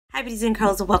Hi beauties and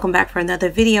curls, welcome back for another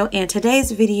video, and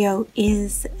today's video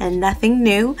is nothing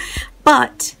new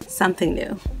but something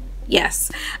new.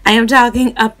 Yes, I am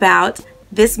talking about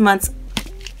this month's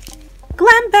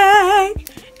glam bag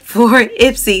for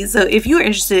Ipsy. So if you're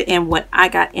interested in what I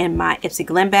got in my Ipsy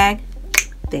glam bag,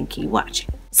 then keep watching.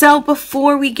 So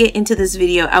before we get into this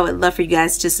video, I would love for you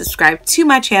guys to subscribe to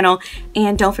my channel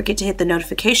and don't forget to hit the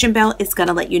notification bell. It's going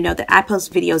to let you know that I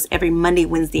post videos every Monday,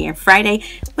 Wednesday, and Friday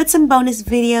with some bonus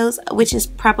videos, which is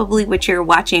probably what you're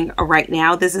watching right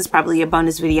now. This is probably a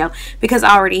bonus video because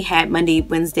I already had Monday,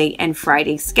 Wednesday, and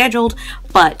Friday scheduled,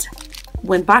 but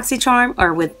when BoxyCharm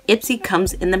or with Ipsy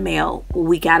comes in the mail,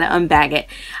 we gotta unbag it.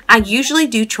 I usually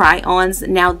do try-ons.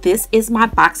 Now this is my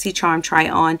BoxyCharm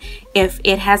try-on. If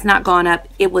it has not gone up,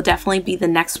 it will definitely be the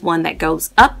next one that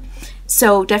goes up.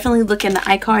 So definitely look in the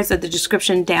iCards or the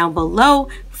description down below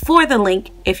for the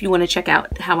link if you want to check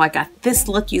out how I got this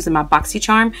look using my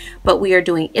BoxyCharm. But we are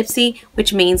doing Ipsy,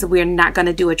 which means we're not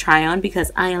gonna do a try-on because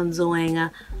I am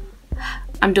doing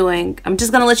I'm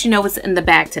just gonna let you know what's in the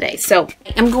bag today. So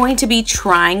I'm going to be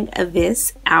trying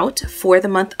this out for the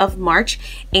month of March,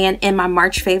 and in my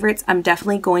March favorites, I'm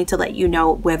definitely going to let you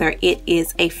know whether it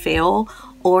is a fail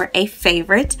or a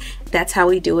favorite. That's how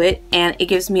we do it, and it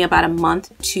gives me about a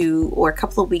month to, or a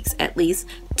couple of weeks at least,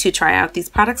 to try out these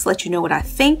products, let you know what I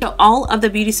think. So all of the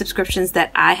beauty subscriptions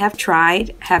that I have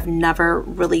tried have never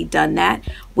really done that,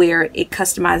 where it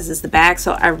customizes the bag.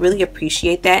 So I really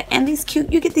appreciate that. And these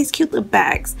cute, you get these cute little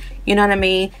bags, you know what I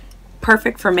mean?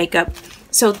 Perfect for makeup.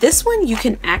 So this one you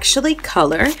can actually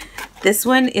color. This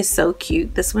one is so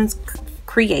cute. This one's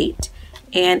Create,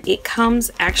 and it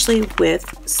comes actually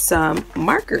with some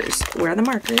markers. Where are the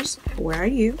markers? Where are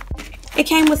you? It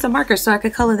came with some markers so I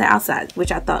could color the outside,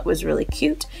 which I thought was really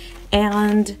cute.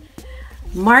 And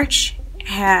March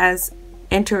has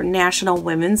International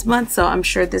Women's Month, so I'm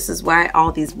sure this is why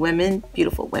all these women,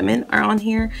 beautiful women, are on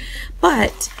here.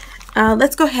 But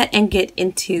let's go ahead and get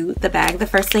into the bag. The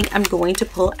first thing I'm going to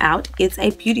pull out is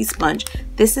a beauty sponge.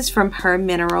 This is from Her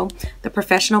Mineral, the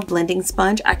Professional Blending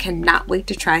Sponge. I cannot wait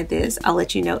to try this. I'll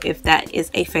let you know if that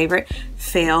is a favorite,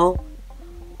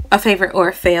 a favorite or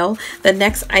a fail. The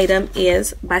next item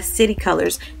is by City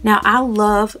Colors. Now I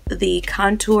love the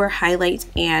contour, highlight,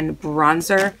 and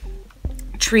bronzer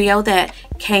trio that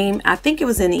came, I think it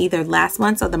was in either last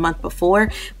month or the month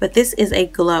before, but this is a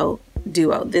glow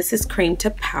duo. This is cream to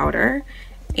powder,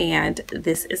 and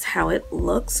this is how it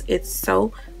looks. It's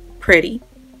so pretty.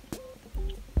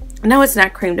 No, it's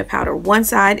not cream to powder. One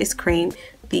side is cream,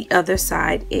 the other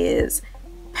side is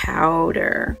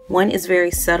powder. One is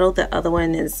very subtle, the other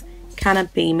one is kind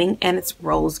of beaming, and it's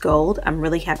rose gold. I'm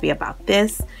really happy about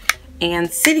this.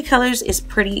 And City Colors is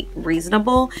pretty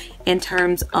reasonable in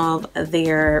terms of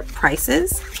their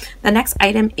prices. The next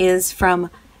item is from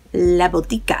La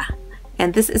Botica,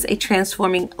 and this is a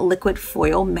transforming liquid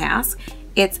foil mask.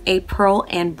 It's a pearl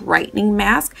and brightening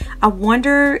mask. I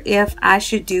wonder if I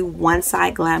should do one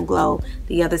side Glam Glow,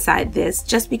 the other side this,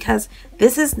 just because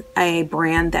this is a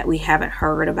brand that we haven't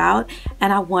heard about,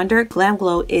 and I wonder, Glam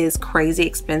Glow is crazy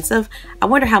expensive. I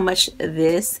wonder how much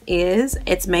this is.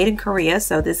 It's made in Korea,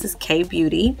 so this is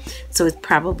K-Beauty, so it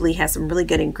probably has some really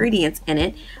good ingredients in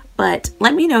it. But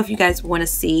let me know if you guys want to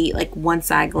see like one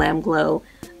side Glam Glow,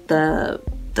 the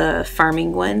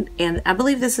firming one, and I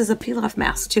believe this is a peel-off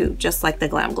mask too, just like the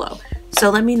Glam Glow. So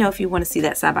let me know if you want to see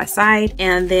that side by side.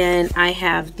 And then I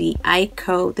have the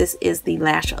Ico. This is the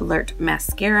Lash Alert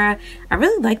mascara. I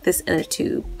really like this in a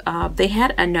tube. They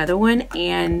had another one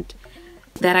and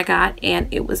that I got,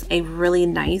 and it was a really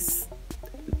nice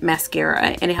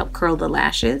mascara, and it helped curl the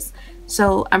lashes.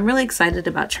 So I'm really excited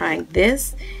about trying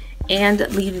this. And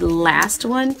the last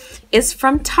one is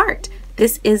from Tarte.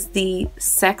 This is the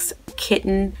Sex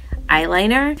Kitten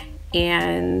eyeliner,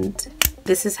 and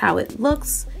this is how it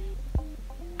looks.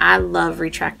 I love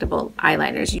retractable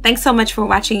eyeliners. Thanks so much for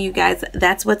watching, you guys.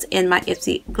 That's what's in my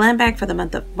Ipsy glam bag for the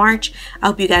month of March. I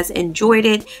hope you guys enjoyed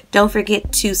it. Don't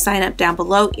forget to sign up down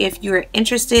below if you're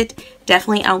interested.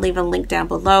 Definitely, I'll leave a link down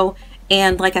below.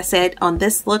 And like I said, on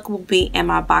this look will be in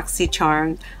my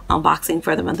BoxyCharm unboxing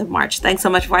for the month of March. Thanks so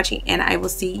much for watching, and I will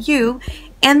see you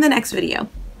in the next video.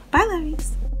 Bye,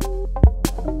 lovies.